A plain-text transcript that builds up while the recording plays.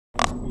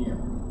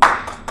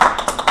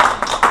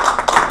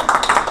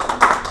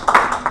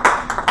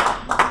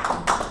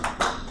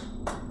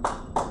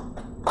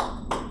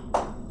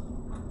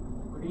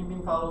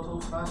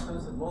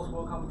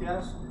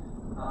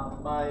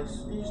My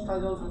speech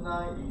title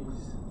tonight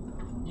is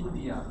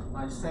India,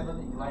 my 7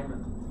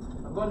 Enlightenment.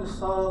 I'm going to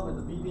start off with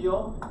a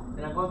video,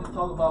 and I'm going to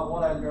talk about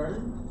what I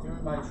learned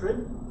during my trip,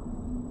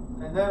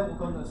 and then we're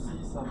going to see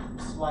some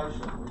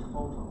slideshow with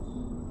photos.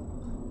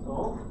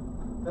 So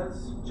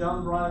let's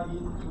jump right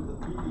into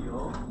the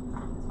video.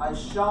 I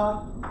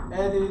shot,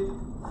 edited,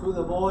 through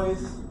the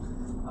voice,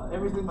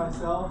 everything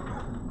myself,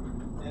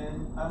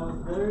 and I was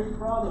very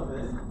proud of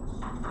it.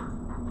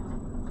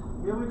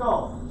 Here we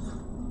go.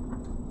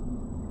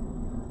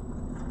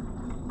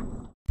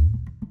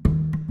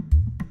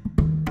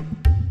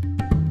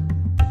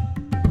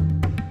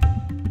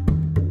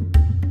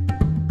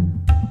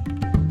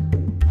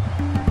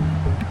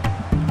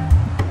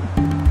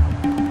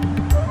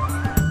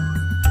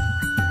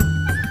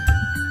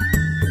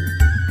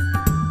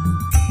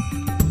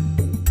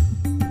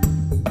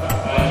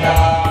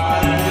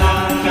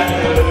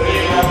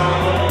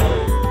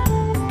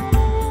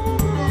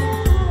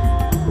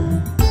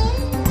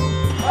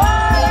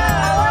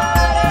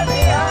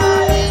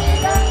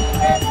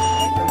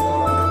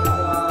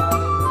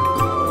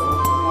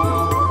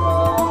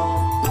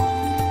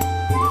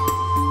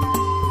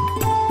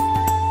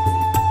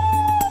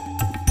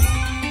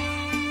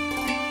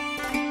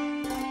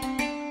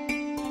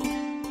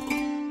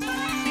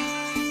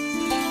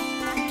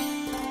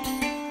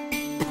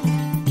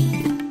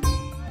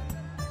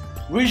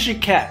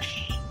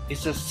 Rishikesh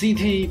is a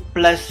city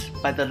blessed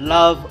by the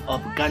love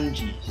of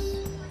Ganges.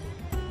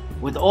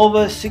 With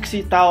over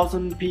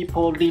 60,000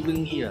 people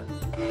living here,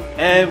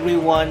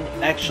 everyone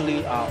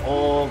actually are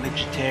all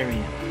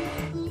vegetarian.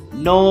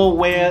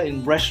 Nowhere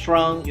in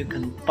restaurant you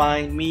can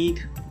find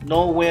meat,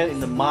 nowhere in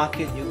the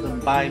market you can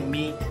buy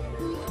meat.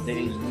 There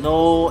is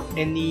no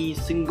any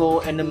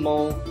single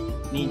animal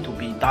need to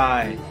be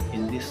died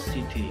in this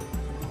city.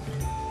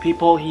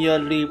 People here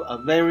live a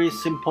very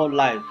simple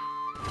life.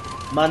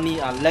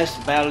 Money are less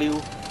value,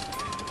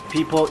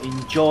 people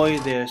enjoy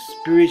their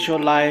spiritual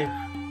life,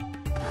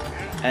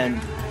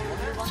 and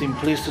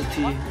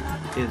simplicity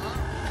is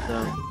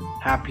the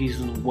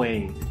happiest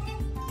way.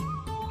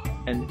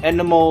 And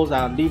animals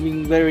are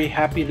living very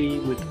happily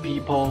with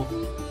people.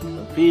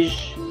 The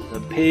fish, the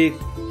pig,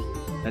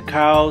 the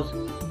cows,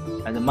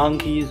 and the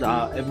monkeys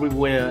are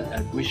everywhere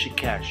at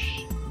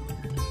Rishikesh.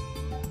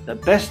 The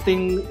best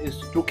thing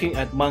is looking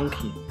at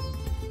monkeys.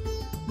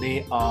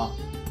 They are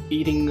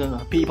eating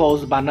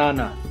people's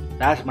banana.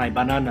 That's my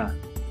banana.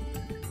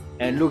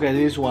 And look at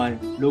this one,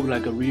 look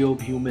like a real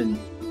human.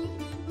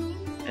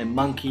 And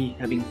monkey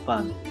having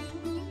fun.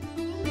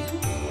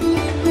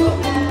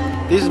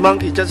 This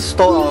monkey just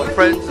stole our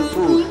friend's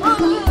food.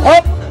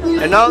 Hop!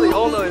 And now the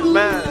owner is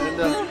mad.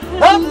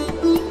 And hop!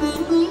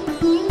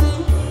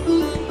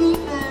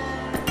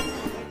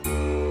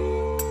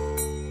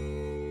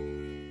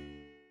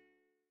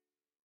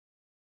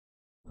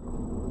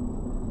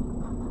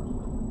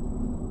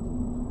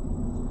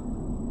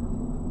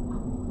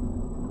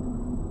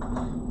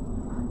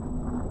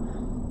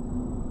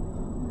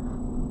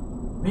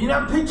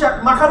 Mina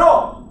Pichak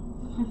Makaro!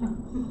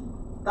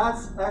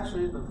 That's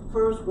actually the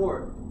first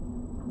word,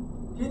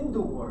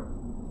 Hindu word,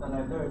 that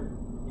I learned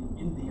in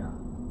India,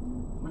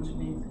 which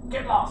means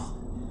get lost.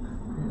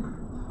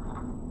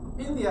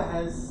 India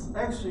has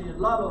actually a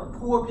lot of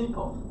poor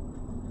people.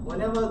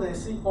 Whenever they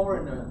see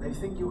foreigner, they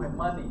think you have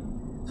money.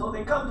 So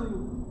they come to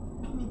you,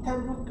 give me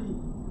 10 rupee,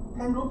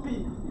 10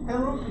 rupee,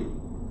 10 rupee.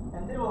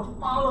 And they will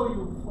follow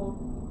you for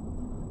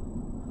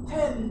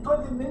 10,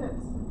 20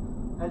 minutes.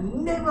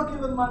 And never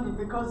give them money,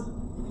 because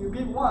if you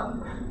give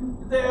one,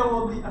 there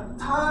will be a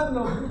ton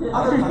of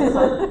other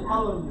people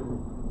following you.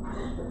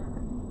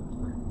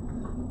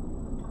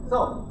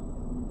 So,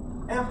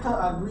 after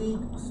I read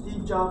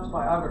Steve Jobs'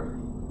 biography,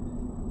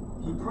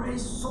 he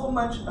praised so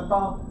much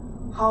about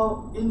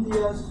how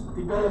India's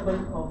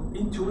development of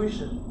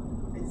intuition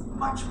is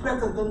much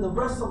better than the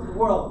rest of the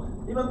world,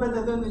 even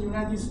better than the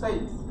United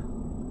States.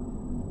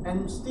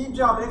 And Steve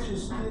Jobs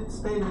actually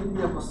stayed in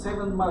India for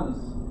 7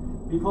 months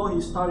before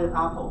he started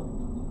Apple.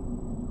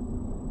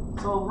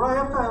 So right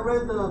after I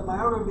read the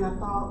biography, I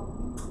thought,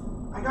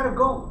 I gotta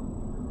go.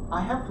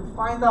 I have to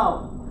find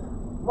out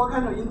what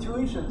kind of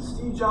intuition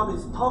Steve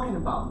Jobs is talking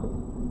about.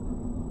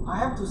 I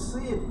have to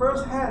see it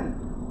firsthand,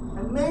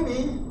 and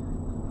maybe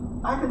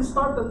I can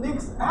start the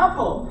next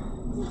Apple.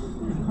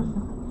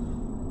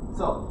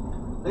 So,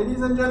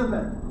 ladies and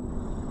gentlemen,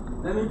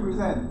 let me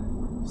present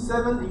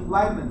 7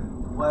 Enlightenment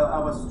while I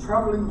was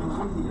traveling in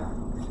India.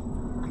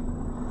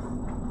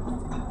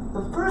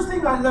 The first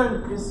thing I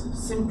learned is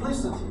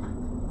simplicity.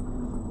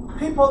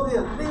 People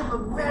there live a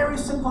very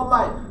simple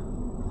life,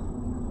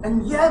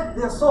 and yet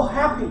they're so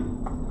happy.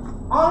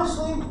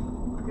 Honestly,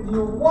 if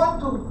you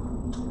want to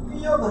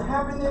feel the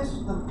happiness,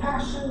 the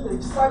passion, the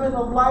excitement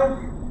of life,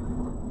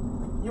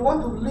 you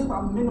want to live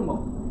on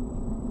minimum.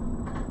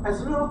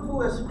 As little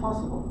food as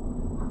possible,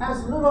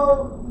 as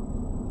little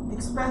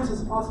expense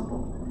as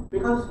possible.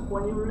 Because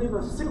when you live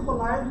a simple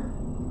life,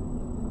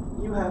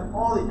 you have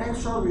all the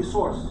extra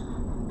resource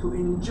to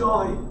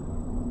enjoy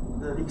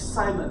the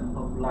excitement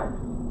of life.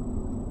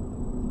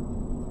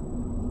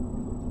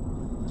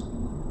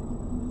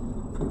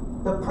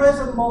 the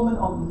present moment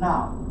of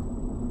now.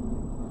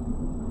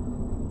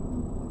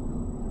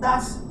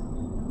 That's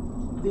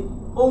the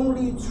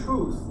only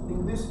truth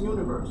in this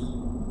universe.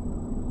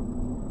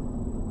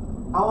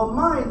 Our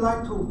mind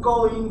like to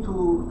go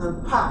into the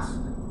past.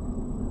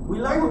 We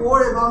like to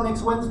worry about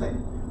next Wednesday.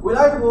 We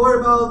like to worry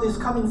about this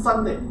coming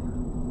Sunday.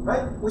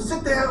 Right? We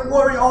sit there and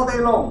worry all day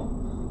long.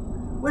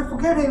 We're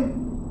forgetting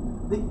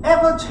the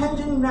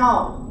ever-changing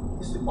now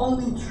is the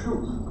only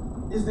truth,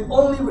 is the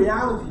only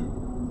reality.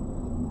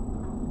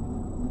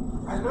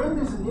 I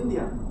learned this in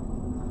India.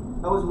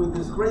 I was with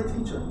this great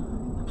teacher.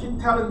 He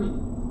kept telling me,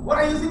 what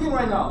are you thinking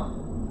right now?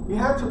 You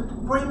have to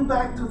bring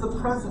back to the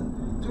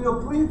present, to your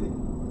breathing,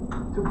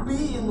 to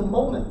be in the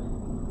moment.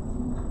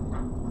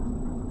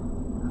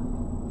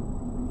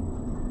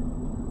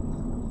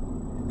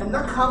 And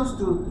that comes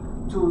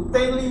to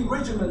daily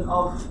regimen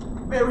of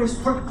very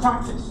strict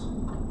practice.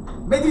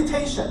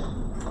 Meditation.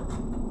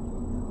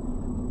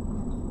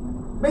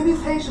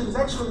 Meditation is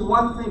actually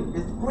one thing,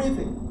 it's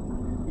breathing.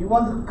 You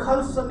want to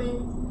constantly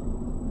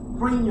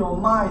bring your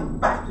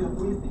mind back to your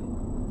breathing.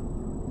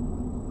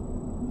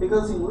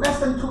 Because in less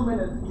than 2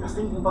 minutes, you're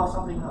thinking about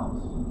something else.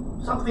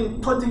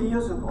 Something 20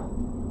 years ago.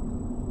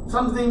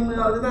 Something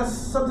that's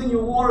something you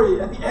worry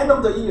at the end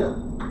of the year.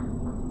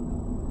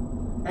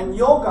 And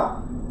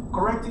yoga,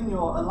 correcting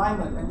your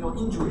alignment and your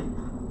injury.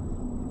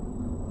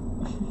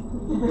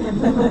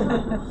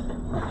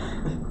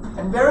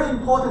 And very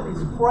important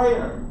is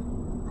prayer.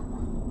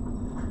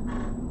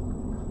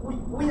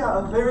 We are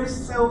a very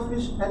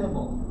selfish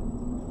animal.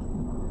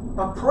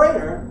 But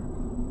prayer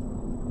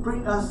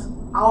brings us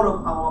out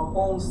of our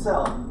own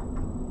self.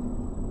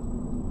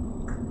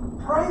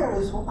 Prayer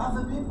is for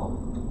other people.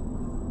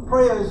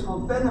 Prayer is for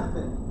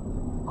benefit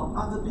of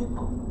other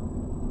people.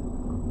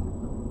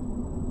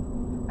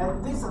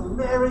 And this is a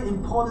very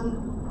important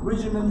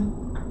regimen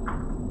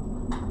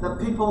that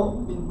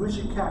people in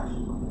Rishikesh,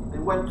 they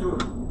went through.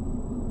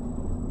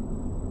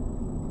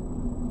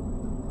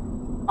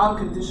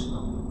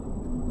 Unconditional.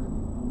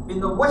 In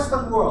the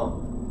Western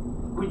world,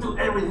 we do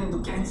everything to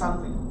gain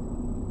something.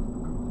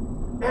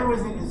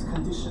 Everything is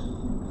conditioned.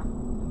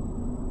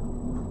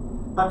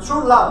 But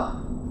true love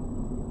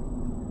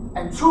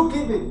and true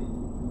giving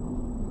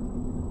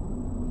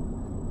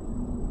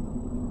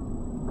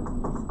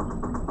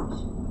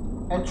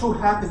and true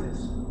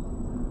happiness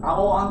are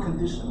all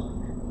unconditional.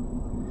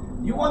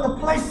 You want to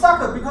play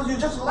soccer because you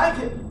just like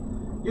it.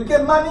 You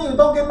get money, you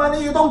don't get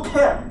money, you don't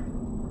care.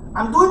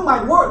 I'm doing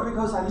my work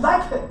because I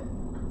like it.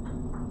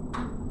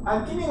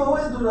 I'm giving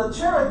away to the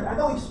charity. I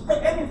don't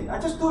expect anything. I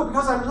just do it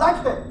because I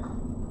like it.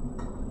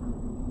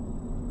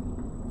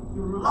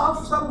 You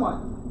love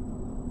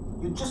someone.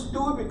 You just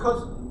do it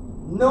because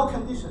no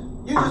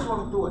condition. You just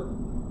want to do it.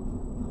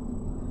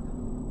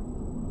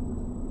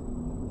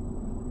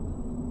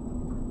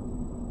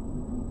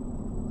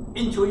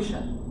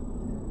 Intuition.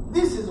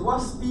 This is what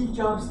Steve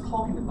Jobs is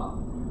talking about.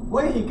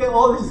 When he get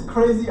all this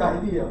crazy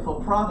idea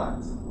for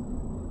products.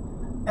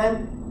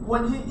 And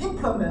when he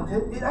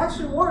implemented it, it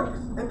actually works.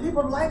 And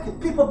people like it.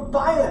 People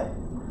buy it.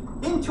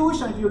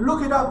 Intuition, if you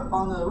look it up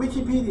on the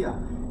Wikipedia,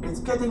 it's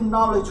getting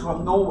knowledge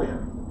from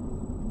nowhere.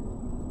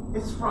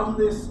 It's from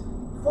this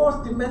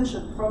fourth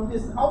dimension, from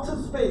this outer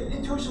space.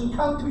 Intuition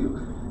comes to you.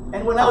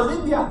 And when I was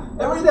in India,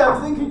 every day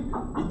I'm thinking,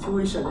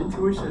 intuition,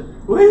 intuition.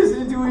 Where is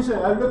intuition?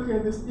 I'm looking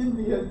at this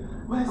Indian.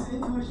 Where's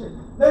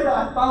intuition? Later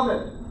I found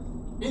it.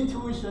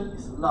 Intuition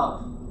is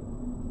love.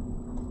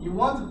 You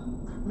want to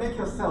make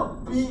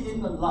yourself be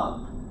in the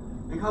love.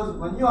 Because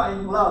when you are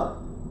in love,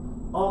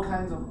 all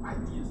kinds of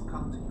ideas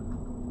come to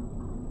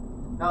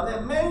you. Now there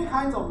are many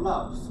kinds of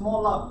love.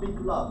 Small love, big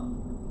love.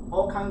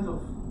 All kinds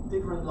of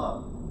different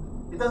love.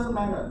 It doesn't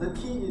matter. The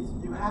key is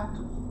you have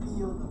to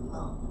feel the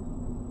love.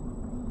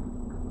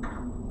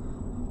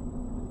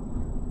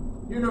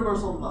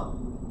 Universal love.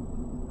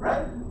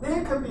 Right?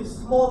 There can be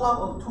small love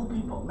of two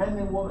people, man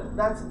and woman.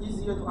 That's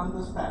easier to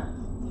understand.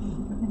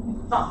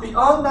 But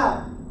beyond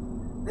that,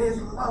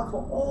 there's love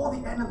for all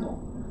the animals.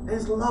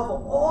 There's love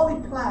for all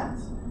the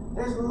plants.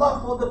 There's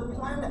love for the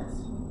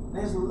planets.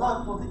 There's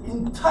love for the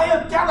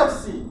entire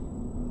galaxy.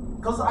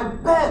 Because I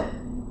bet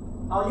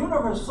our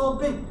universe is so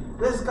big,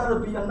 there's got to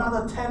be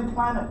another 10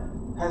 planets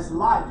has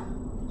life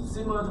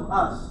similar to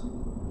us.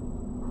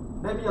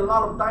 Maybe a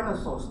lot of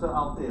dinosaurs still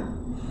out there.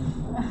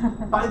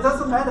 But it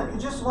doesn't matter. You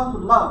just want to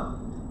love.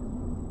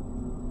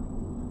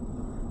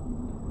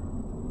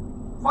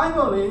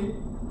 Finally,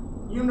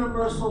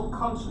 universal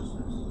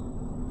consciousness.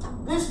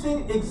 This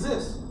thing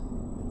exists.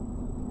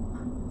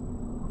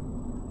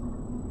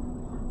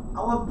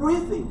 Our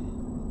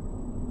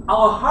breathing,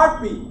 our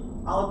heartbeat,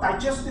 our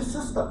digestive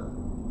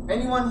system.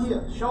 Anyone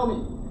here? Show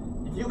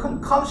me. If you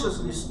can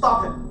consciously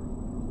stop it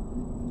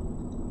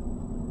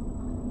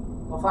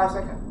for 5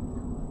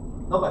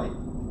 seconds. Nobody.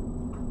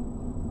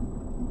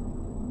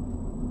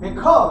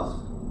 Because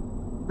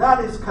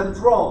that is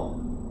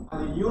controlled by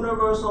the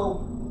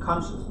universal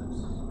consciousness.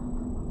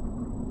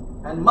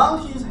 And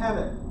monkeys have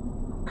it,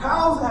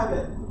 cows have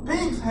it,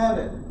 pigs have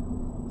it.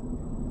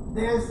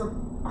 There's a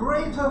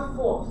greater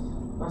force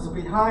that's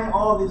behind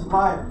all this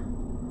life.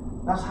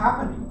 that's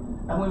happening.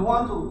 And we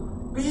want to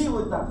be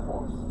with that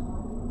force.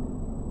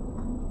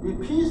 Be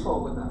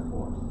peaceful with that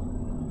force.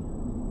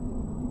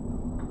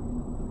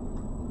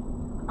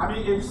 I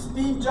mean, if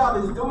Steve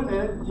Jobs is doing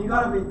it, he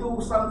gotta be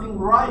doing something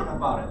right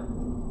about it.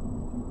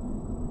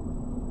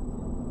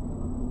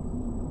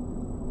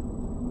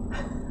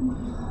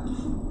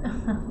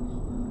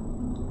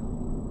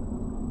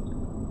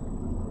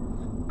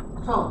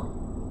 So,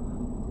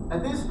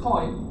 at this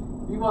point,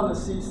 we want to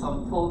see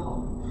some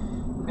photo.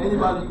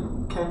 Anybody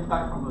came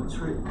back from a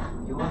trip,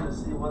 you want to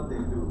see what they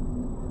do.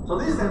 So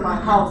this is my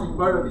house in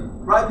Burnaby,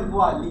 right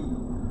before I leave.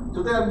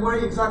 Today I'm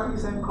wearing exactly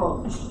the same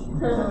clothes.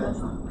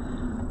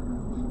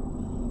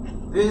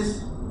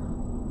 This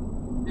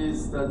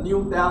is the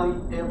New Delhi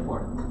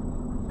airport.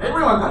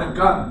 Everyone got a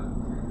gun.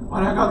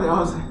 When I got there, I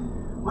was like,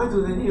 why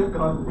do they need a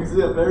gun? Is it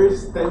a very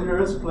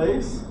dangerous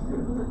place?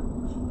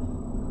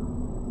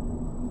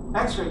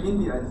 Actually,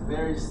 India is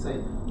very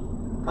safe.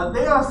 But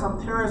there are some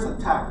terrorist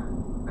attacks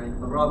like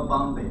around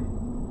Bombay.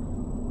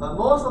 But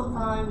most of the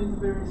time, it's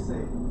very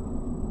safe.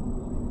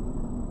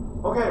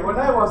 Okay, when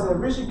I was at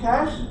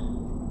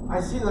Rishikesh, I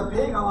see the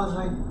pig, I was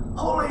like,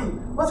 holy,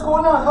 what's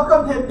going on? How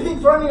come there are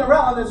pigs running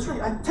around on the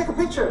street? I take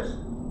pictures.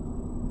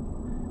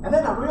 And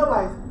then I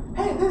realized,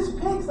 hey, these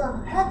pigs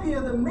are happier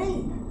than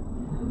me.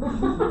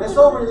 They're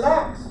so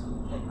relaxed.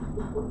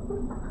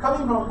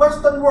 Coming from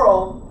Western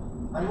world,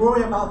 I'm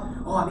worried about,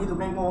 oh, I need to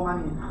make more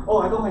money.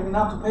 Oh, I don't have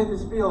enough to pay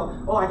this bill.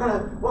 Oh,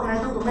 what can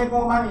I do to make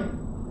more money?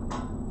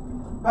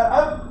 But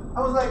I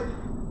was like,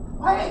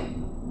 wait,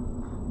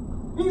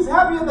 he's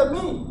happier than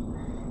me.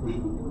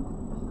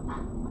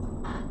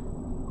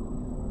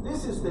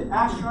 This is the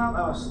ashram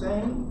I was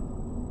staying,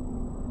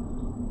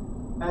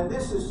 and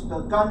this is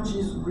the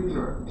Ganges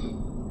River.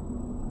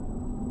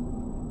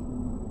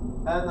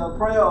 And a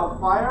prayer of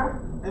fire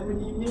every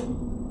evening.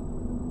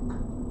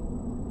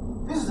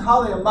 This is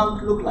how the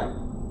monk look like.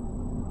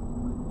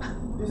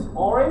 This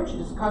orange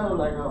is kind of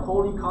like a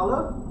holy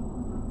color.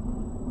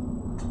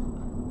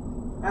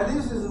 And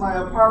this is my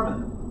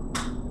apartment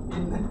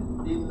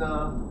in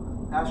the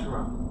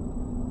ashram.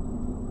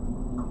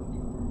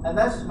 And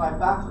that's my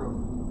bathroom.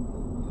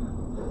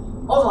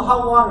 Also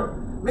hot water.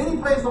 Many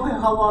places don't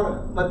have hot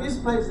water, but this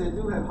place they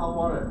do have hot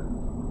water.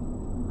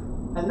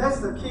 And that's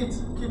the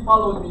kids keep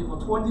following me for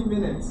 20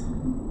 minutes.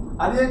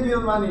 I didn't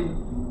give them money.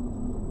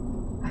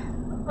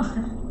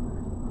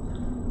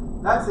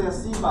 That's their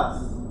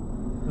C-bus.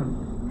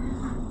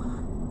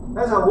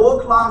 That's a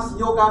world-class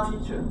yoga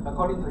teacher,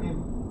 according to him.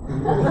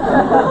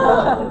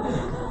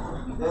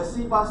 Their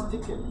C-bus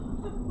ticket.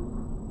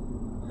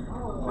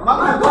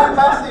 Monkey doing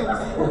bad things.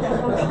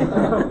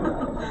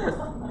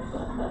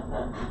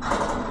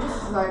 This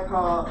is like a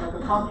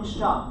coffee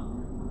shop.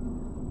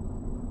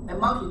 A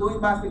monkey doing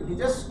bad things. He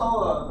just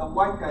stole a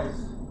white guy's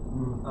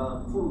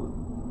food.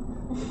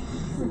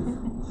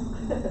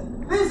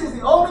 This is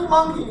the only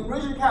monkey in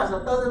Rishikesh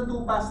that doesn't do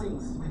bad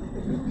things.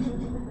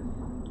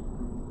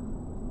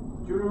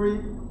 Jewelry.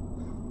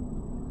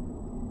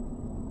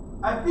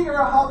 I figured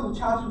out how to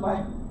charge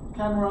my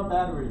camera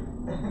battery.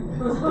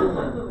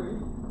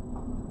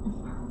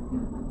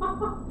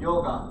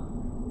 Yoga.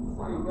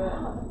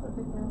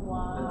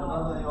 Wow. And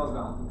another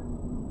yoga.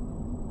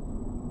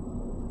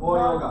 More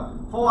yoga.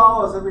 4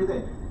 hours every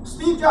day.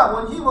 Steve Jobs,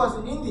 when he was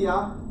in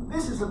India,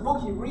 this is a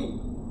book he read.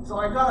 So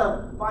I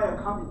gotta buy a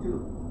copy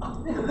too.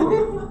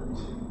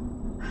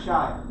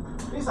 Chai.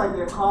 It's like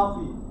their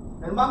coffee.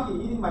 And monkey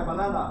eating my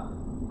banana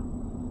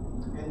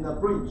in the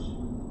bridge.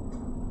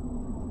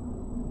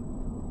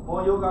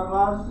 More yoga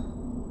class.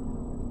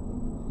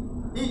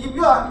 If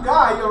you're a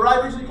guy, you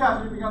arrive in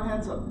Rishikesh, you become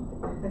handsome.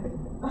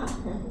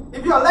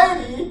 If you're a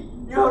lady,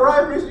 you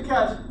arrive in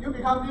Rishikesh, you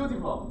become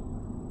beautiful.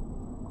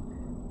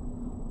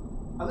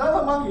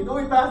 Another monkey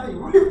doing bad thing,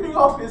 ripping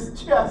off his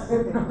chest.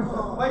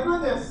 My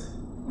goodness.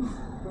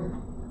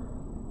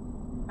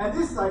 And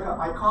this is like an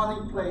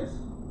iconic place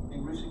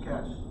in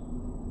Rishikesh.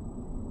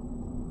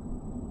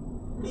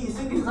 He's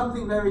thinking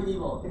something very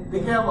evil.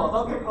 Be careful,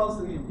 don't get close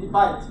to him, he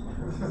bites.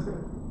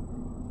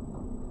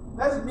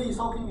 That's me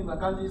soaking in the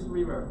Ganges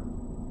River.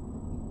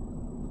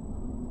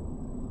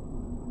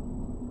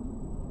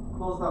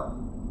 Close up.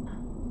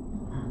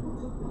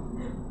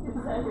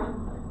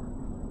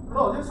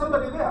 No, there's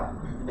somebody there.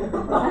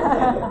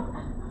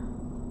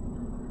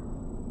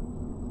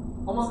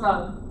 Almost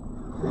done.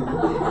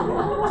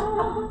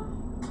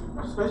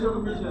 Special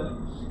commission.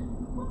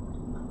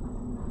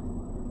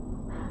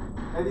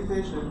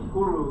 Meditation,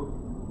 guru.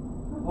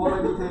 More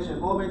meditation,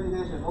 more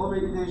meditation, more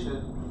meditation.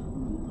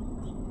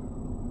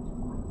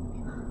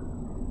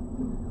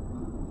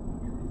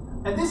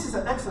 And this is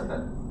an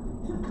accident.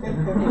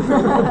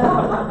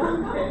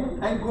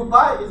 And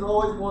goodbye is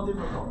always more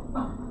difficult.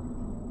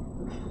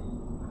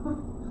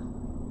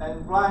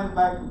 And flying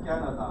back to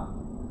Canada.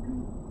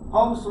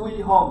 Home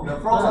sweet home, the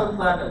frozen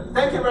planet.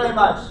 Thank you very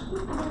much.